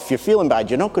if you're feeling bad,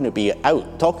 you're not going to be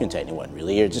out talking to anyone,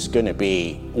 really. You're just going to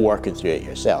be working through it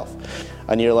yourself.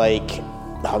 And you're like,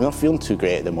 I'm not feeling too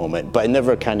great at the moment, but it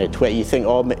never kind of you think,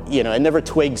 it never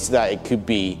twigs that it could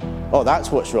be,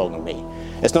 that's what's wrong with me.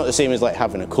 It's not the same as like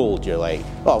having a cold. You're like,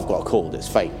 I've got a cold, it's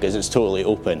fine, because it's totally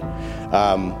open.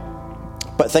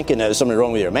 But thinking there's something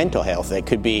wrong with your mental health, it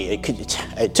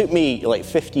took me like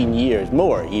 15 years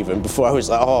more even before I was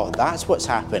like, that's what's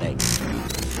happening.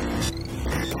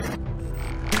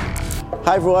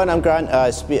 Hi everyone, I'm Grant.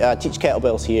 I teach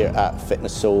kettlebells here at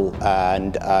Fitness Soul,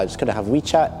 and I'm just going to have a wee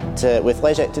chat with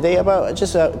Leszek today about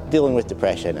just dealing with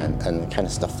depression and the kind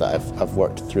of stuff that I've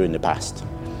worked through in the past.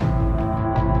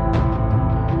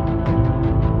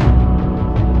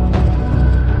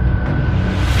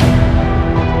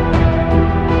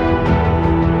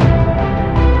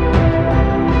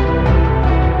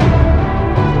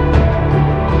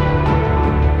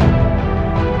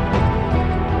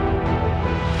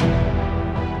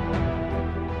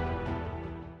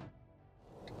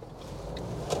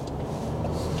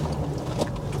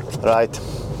 Right,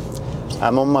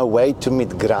 I'm on my way to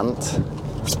meet Grant.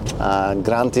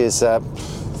 Grant is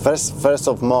first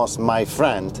of most my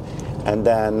friend, and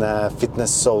then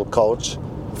Fitness Soul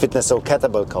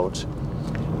kettlebell coach.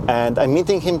 And I'm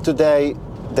meeting him today,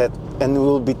 and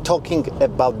we'll be talking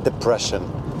about depression.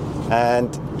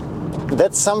 And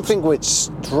that's something which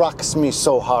strikes me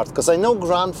so hard, because I know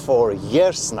Grant for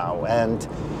years now, and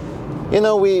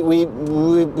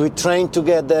we trained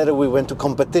together, we went to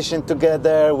competition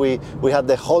together, we had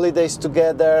the holidays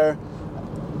together,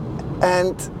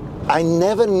 and I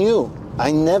never knew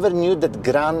that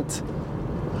Grant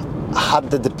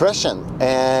had the depression.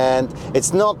 And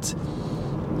it's not,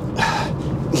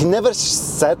 he never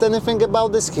said anything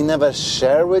about this, he never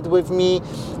shared it with me,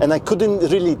 and I couldn't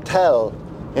really tell,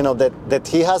 that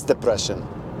he has depression.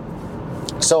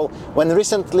 So when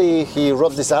recently he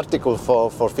wrote this article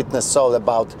for Fitness Soul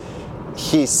about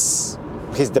his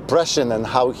depression and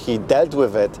how he dealt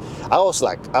with it, I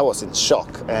was in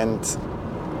shock, and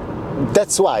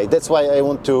that's why I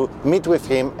want to meet with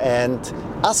him and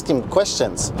ask him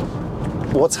questions.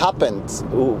 What's happened?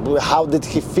 How did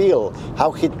he feel?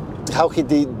 How he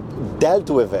dealt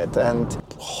with it? And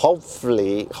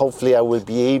hopefully I will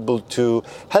be able to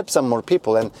help some more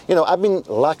people. And I've been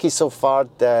lucky so far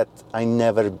that I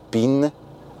never been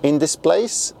in this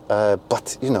place,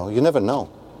 but you never know.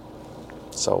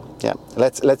 So yeah,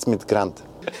 let's meet Grant.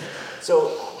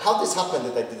 So how this happened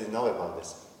that I didn't know about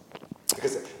this?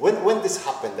 Because when this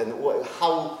happened and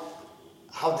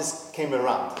how this came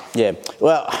around? Yeah,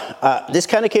 well, this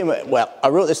kind of I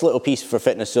wrote this little piece for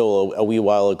Fitness Soul a wee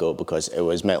while ago because it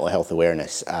was mental health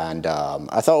awareness, and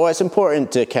I thought, it's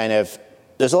important to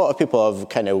there's a lot of people who have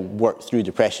kind of worked through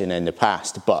depression in the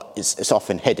past, but it's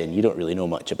often hidden. You don't really know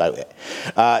much about it.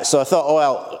 So I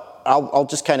thought, I'll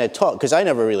just kind of talk, because I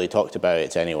never really talked about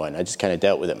it to anyone. I just kind of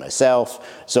dealt with it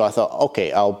myself. So I thought,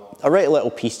 okay, I'll write a little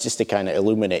piece just to kind of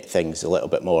illuminate things a little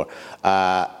bit more.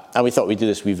 And we thought we'd do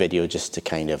this wee video just to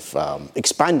kind of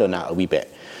expand on that a wee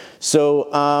bit. So,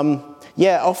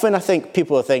 often I think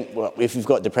people think, well, if you've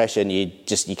got depression, you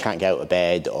can't get out of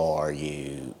bed, or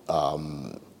you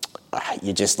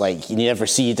never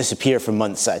see you disappear for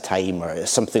months at a time, or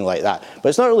something like that. But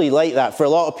it's not really like that. For a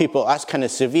lot of people, that's kind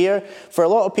of severe. For a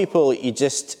lot of people,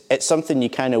 it's something you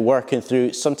kind of working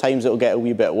through. Sometimes it'll get a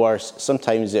wee bit worse.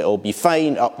 Sometimes it'll be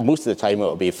fine. Most of the time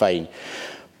it'll be fine.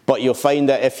 But you'll find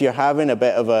that if you're having a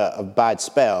bit of a bad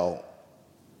spell,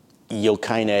 you'll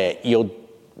kind of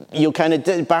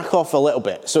back off a little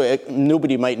bit. So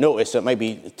nobody might notice. It might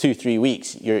be 2-3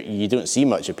 weeks. You don't see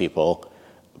much of people,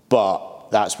 but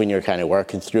that's when you're kind of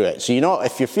working through it. So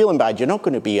if you're feeling bad, you're not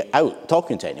going to be out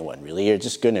talking to anyone, really. You're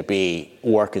just going to be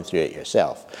working through it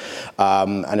yourself.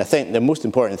 And I think the most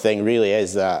important thing really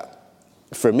is that,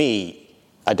 for me,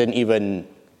 it didn't even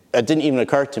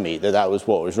occur to me that was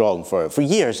what was wrong for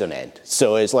years on end.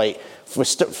 So it's like,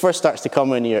 first starts to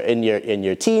come in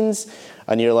your teens,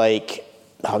 and you're like,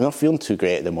 I'm not feeling too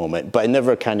great at the moment, but it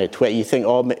never kind of you think,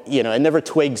 it never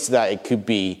twigs that it could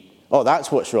be,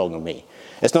 that's what's wrong with me.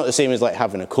 It's not the same as like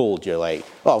having a cold. You're like,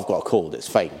 I've got a cold, it's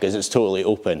fine, because it's totally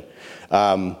open.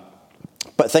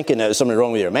 But thinking there's something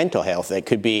wrong with your mental health, it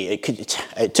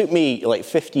took me like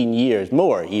 15 years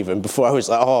more even before I was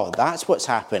like, that's what's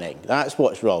happening. That's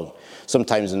what's wrong.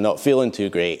 Sometimes I'm not feeling too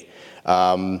great.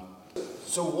 So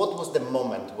what was the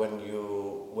moment when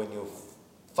you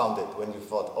found it, when you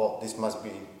thought, this must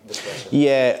be depression?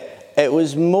 Yeah, it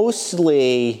was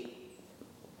mostly,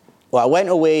 I went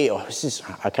away, I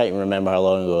can't even remember how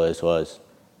long ago this was.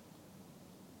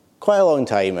 Quite a long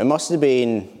time. It must have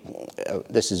been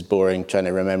this is boring trying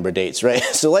to remember dates, right?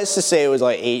 So let's just say it was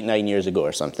like 8, 9 years ago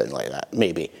or something like that.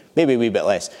 Maybe a wee bit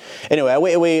less. Anyway, I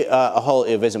went away a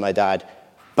holiday to visit my dad.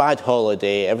 Bad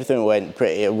holiday. Everything went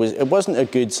pretty. It wasn't a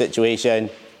good situation.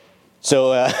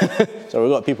 So, so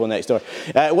we've got people next door.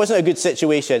 It wasn't a good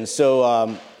situation. So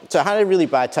I had a really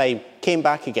bad time. Came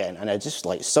back again, and I just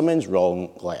like, something's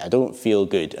wrong. Like, I don't feel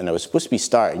good. And I was supposed to be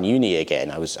starting uni again.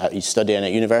 I was studying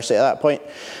at university at that point.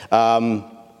 And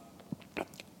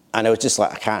I was just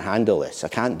like, I can't handle this. I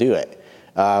can't do it.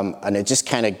 And it just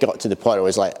kind of got to the point where I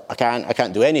was like, I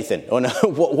can't do anything. Oh no,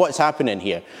 what's happening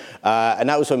here? And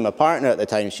that was when my partner at the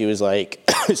time, she was like,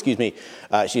 excuse me,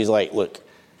 she was like, look,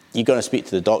 you're going to speak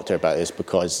to the doctor about this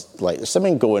because like there's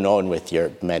something going on with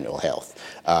your mental health.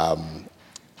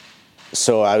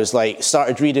 So I was like,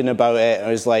 started reading about it. I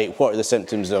was like, what are the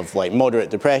symptoms of like moderate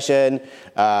depression?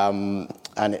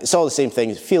 And it's all the same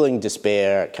things, feeling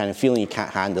despair, kind of feeling you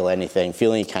can't handle anything,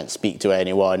 feeling you can't speak to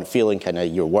anyone, feeling kind of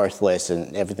you're worthless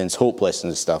and everything's hopeless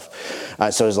and stuff.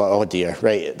 So I was like, oh dear,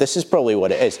 right, this is probably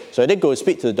what it is. So I did go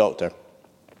speak to the doctor,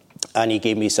 and he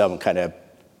gave me some kind of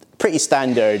pretty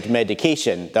standard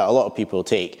medication that a lot of people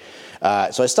take.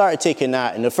 So I started taking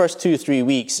that, and the first 2-3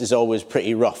 weeks is always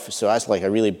pretty rough. So that's like a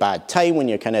really bad time when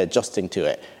you're kind of adjusting to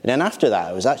it. And then after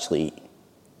that, it was actually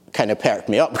kind of perked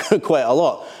me up quite a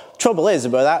lot. Trouble is,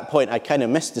 by that point, I kind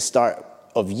of missed the start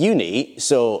of uni,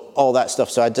 so all that stuff.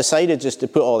 So I decided just to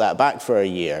put all that back for a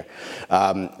year.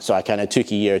 So I kind of took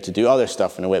a year to do other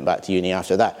stuff, and I went back to uni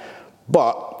after that.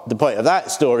 But the point of that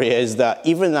story is that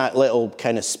even that little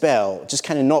kind of spell just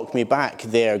kind of knocked me back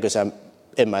there because I'm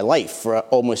in my life for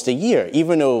almost a year.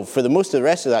 Even though for the most of the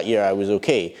rest of that year I was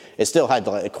okay, it still had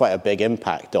like quite a big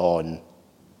impact on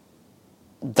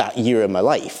that year in my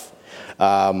life.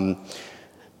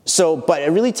 But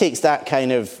it really takes that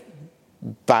kind of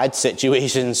bad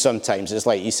situation sometimes. It's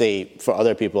like you say, for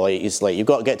other people, it's like you've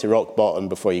got to get to rock bottom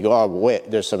before you go, oh, wait,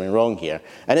 there's something wrong here.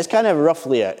 And it's kind of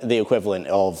roughly the equivalent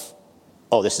of,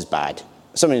 oh, this is bad.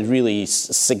 Something really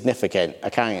significant.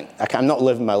 I'm not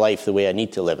living my life the way I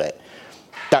need to live it.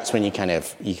 That's when you can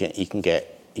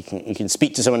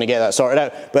speak to someone to get that sorted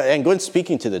out. But then going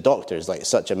speaking to the doctor is like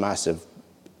such a massive.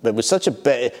 It was such a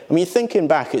big. I mean, thinking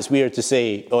back, it's weird to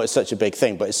say, oh, it's such a big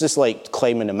thing, but it's just like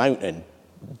climbing a mountain,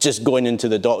 just going into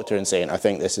the doctor and saying, I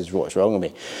think this is what's wrong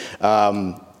with me.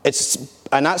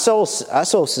 And that's all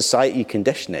society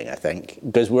conditioning, I think,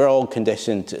 because we're all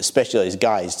conditioned, especially as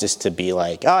guys, just to be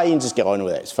like, you can just get on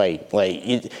with it, it's fine.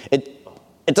 Like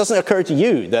it doesn't occur to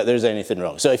you that there's anything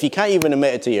wrong. So if you can't even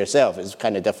admit it to yourself, it's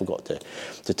kind of difficult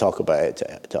to talk about it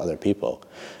to other people.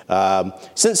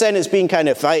 Since then, it's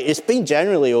been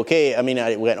generally okay. I mean,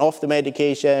 I went off the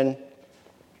medication,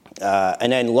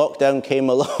 and then lockdown came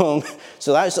along.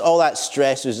 So all that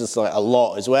stress was just like a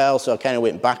lot as well. So I kind of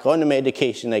went back on the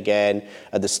medication again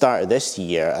at the start of this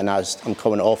year, and I'm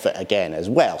coming off it again as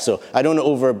well. So I don't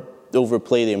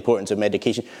overplay the importance of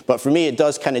medication, but for me it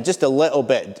does kind of just a little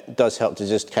bit does help to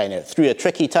just kind of, through a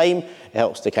tricky time, it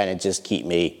helps to kind of just keep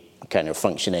me kind of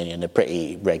functioning in a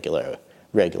pretty regular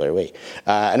way.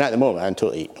 And at the moment I'm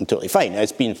totally fine.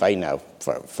 It's been fine now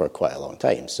for quite a long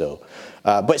time. So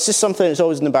but it's just something that's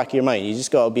always in the back of your mind. You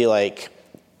just got to be like,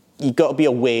 you got to be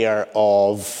aware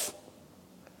of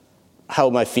how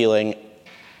am I feeling.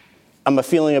 Am I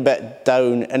feeling a bit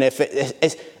down? And if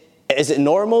is it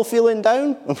normal feeling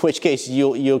down? In which case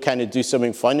you'll kind of do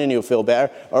something fun and you'll feel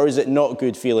better. Or is it not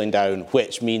good feeling down,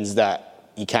 which means that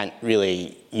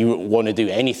you want to do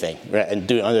anything, right? And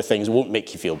doing other things won't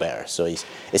make you feel better. So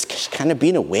it's kind of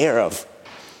being aware of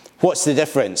what's the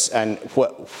difference and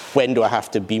when do I have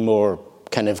to be more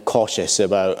kind of cautious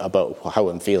about how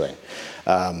I'm feeling.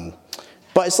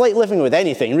 But it's like living with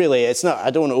anything, really. It's not, I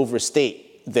don't want to overstate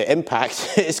the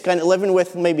impact. It's kind of living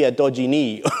with maybe a dodgy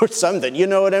knee or something, you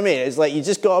know what I mean? It's like you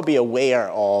just got to be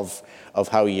aware of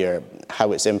how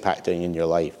it's impacting in your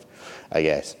life, I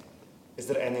guess. Is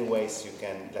there any ways you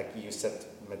can, like you said,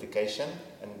 medication,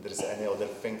 and there's any other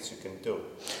things you can do?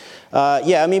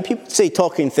 Yeah, I mean, people say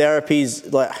talking therapy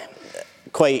is like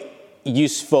quite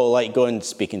useful, like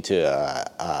speaking to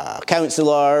a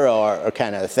counsellor or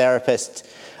kind of a therapist.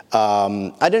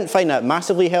 I didn't find that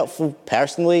massively helpful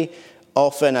personally.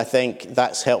 Often I think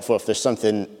that's helpful if there's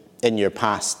something in your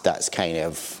past that's kind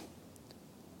of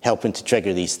helping to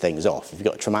trigger these things off. If you've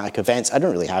got traumatic events, I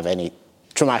don't really have any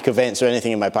traumatic events or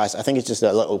anything in my past. I think it's just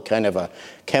a little kind of a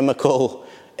chemical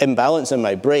imbalance in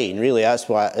my brain, really. That's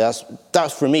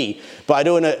for me. But I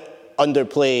don't want to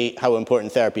underplay how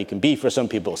important therapy can be for some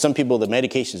people. Some people, the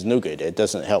medication is no good. It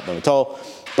doesn't help them at all,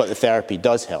 but the therapy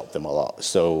does help them a lot.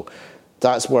 So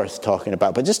that's worth talking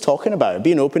about. But just talking about it,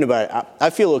 being open about it. I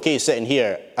feel okay sitting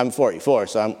here. I'm 44,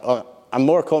 so I'm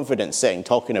more confident sitting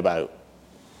talking about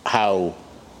how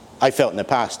I felt in the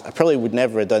past. I probably would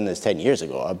never have done this 10 years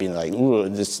ago. I've been like, ooh,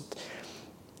 this,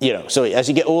 So as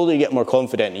you get older, you get more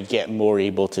confident, and you get more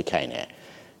able to kind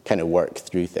of work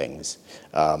through things.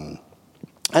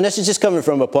 And this is just coming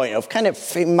from a point of kind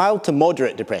of mild to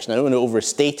moderate depression. I don't want to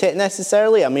overstate it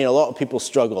necessarily. I mean, a lot of people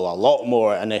struggle a lot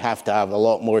more, and they have to have a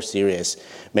lot more serious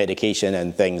medication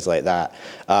and things like that.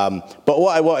 But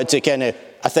what I wanted to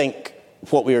I think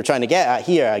what we were trying to get at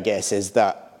here, I guess, is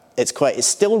that it's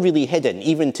still really hidden.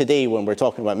 Even today, when we're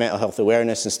talking about mental health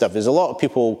awareness and stuff, there's a lot of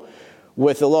people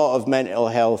with a lot of mental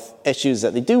health issues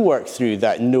that they do work through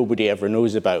that nobody ever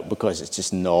knows about because it's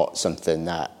just not something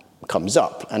that comes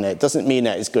up. And it doesn't mean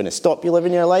that it's going to stop you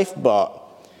living your life, but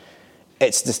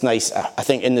it's just nice, I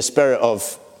think, in the spirit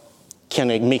of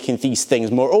kind of making these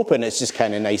things more open, it's just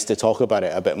kind of nice to talk about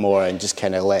it a bit more and just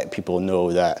kind of let people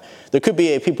know that there could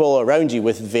be people around you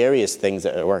with various things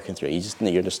that are working through.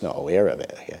 You're just not aware of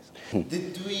it, I guess.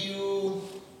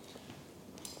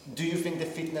 Do you think the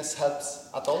fitness helps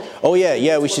at all? Oh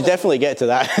yeah, we should definitely get to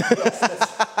that.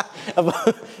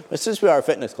 Since we are a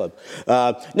fitness club.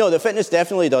 No, the fitness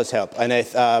definitely does help. And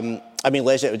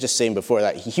Lesley was just saying before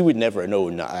that he would never have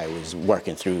known that I was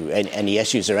working through any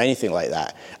issues or anything like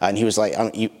that. And he was like,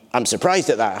 I'm surprised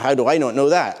at that. How do I not know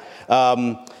that?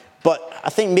 But I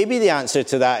think maybe the answer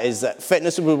to that is that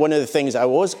fitness was one of the things I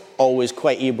was always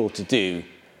quite able to do.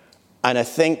 And I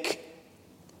think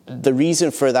the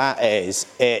reason for that is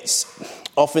it's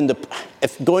often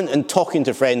if going and talking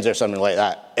to friends or something like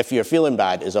that, if you're feeling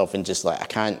bad, is often just like, I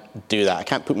can't do that. I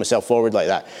can't put myself forward like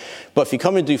that. But if you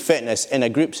come and do fitness in a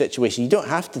group situation, you don't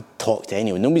have to talk to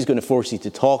anyone. Nobody's going to force you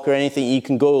to talk or anything. You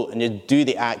can go and just do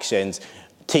the actions,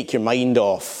 take your mind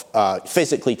off,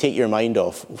 physically take your mind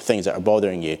off things that are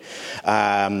bothering you.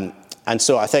 And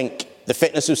so I think the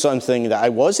fitness was something that I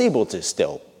was able to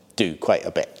still do quite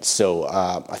a bit. So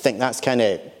I think that's kind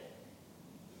of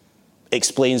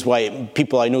explains why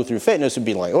people I know through fitness would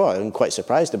be like, oh, I'm quite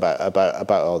surprised about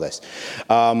all this.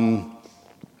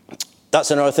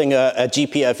 That's another thing, a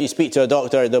GP, if you speak to a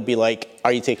doctor, they'll be like,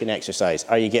 are you taking exercise?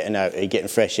 Are you getting out? Are you getting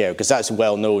fresh air? Because that's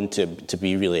well known to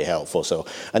be really helpful. So,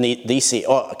 and they say,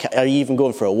 oh, are you even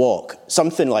going for a walk?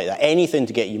 Something like that, anything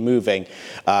to get you moving.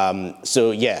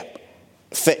 So yeah,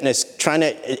 fitness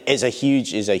is a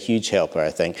huge helper,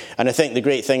 I think. And I think the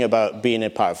great thing about being a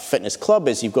part of a fitness club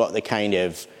is you've got the kind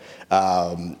of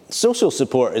social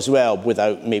support as well,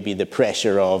 without maybe the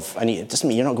pressure of, it doesn't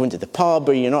mean you're not going to the pub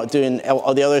or you're not doing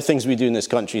all the other things we do in this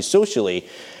country socially.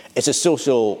 It's a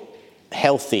social,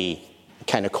 healthy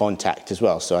kind of contact as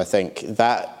well. So I think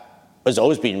that has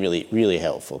always been really, really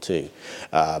helpful too.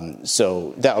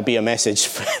 So that'll be a message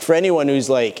for anyone who's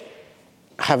like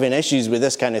having issues with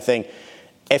this kind of thing.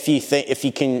 If you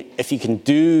can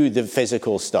do the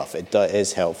physical stuff, it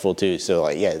is helpful too. So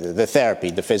like, yeah, the therapy,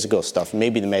 the physical stuff,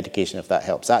 maybe the medication if that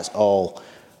helps. That's all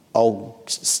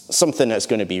something that's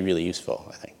going to be really useful,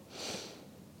 I think.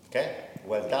 Okay,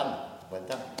 well done.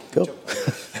 Cool.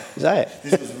 Is that it?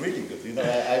 This was really good.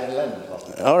 I've learned a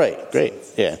lot. All right, great.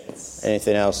 Yeah.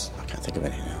 Anything else? I can't think of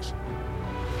anything else.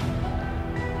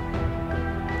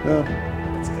 No.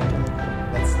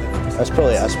 That's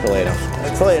probably enough.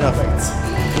 That's probably enough.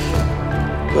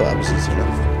 Well, that was easy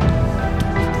enough.